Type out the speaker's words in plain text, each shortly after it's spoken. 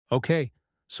Okay,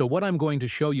 so what I'm going to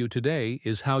show you today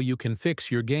is how you can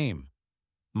fix your game.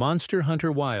 Monster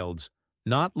Hunter Wilds,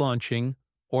 not launching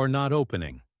or not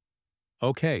opening.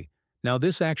 Okay, now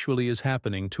this actually is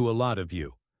happening to a lot of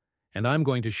you, and I'm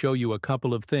going to show you a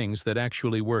couple of things that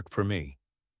actually work for me.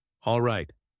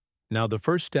 Alright, now the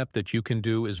first step that you can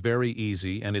do is very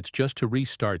easy and it's just to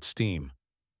restart Steam.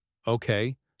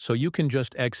 Okay, so you can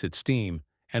just exit Steam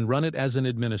and run it as an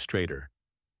administrator.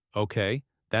 Okay,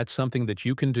 that's something that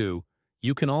you can do.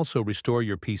 You can also restore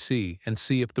your PC and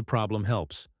see if the problem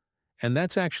helps. And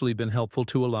that's actually been helpful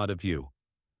to a lot of you.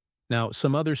 Now,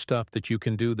 some other stuff that you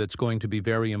can do that's going to be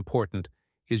very important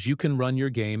is you can run your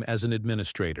game as an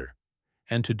administrator.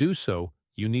 And to do so,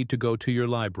 you need to go to your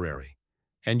library.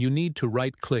 And you need to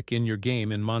right-click in your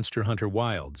game in Monster Hunter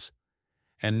Wilds.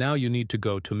 And now you need to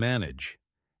go to Manage.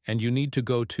 And you need to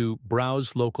go to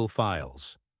Browse Local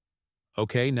Files.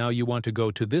 Okay, now you want to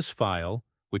go to this file,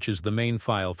 which is the main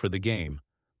file for the game,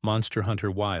 Monster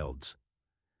Hunter Wilds.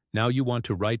 Now you want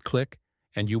to right-click,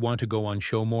 and you want to go on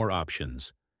Show More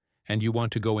Options. And you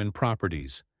want to go in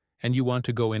Properties, and you want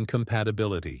to go in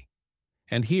Compatibility.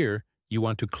 And here, you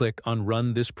want to click on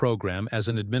Run this program as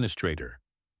an administrator.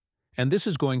 And this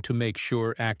is going to make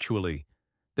sure, actually,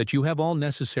 that you have all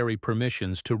necessary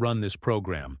permissions to run this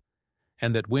program,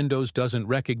 and that Windows doesn't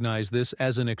recognize this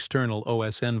as an external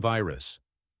OSN virus.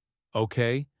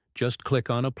 Okay, just click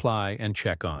on Apply and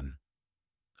check on.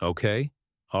 Okay?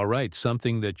 Alright,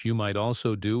 something that you might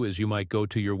also do is you might go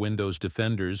to your Windows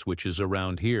Defenders, which is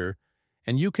around here,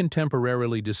 and you can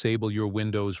temporarily disable your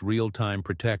Windows real-time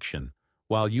protection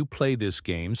while you play this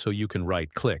game, so you can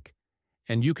right-click.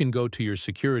 And you can go to your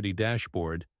security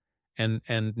dashboard, and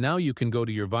now you can go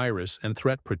to your virus and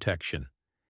threat protection.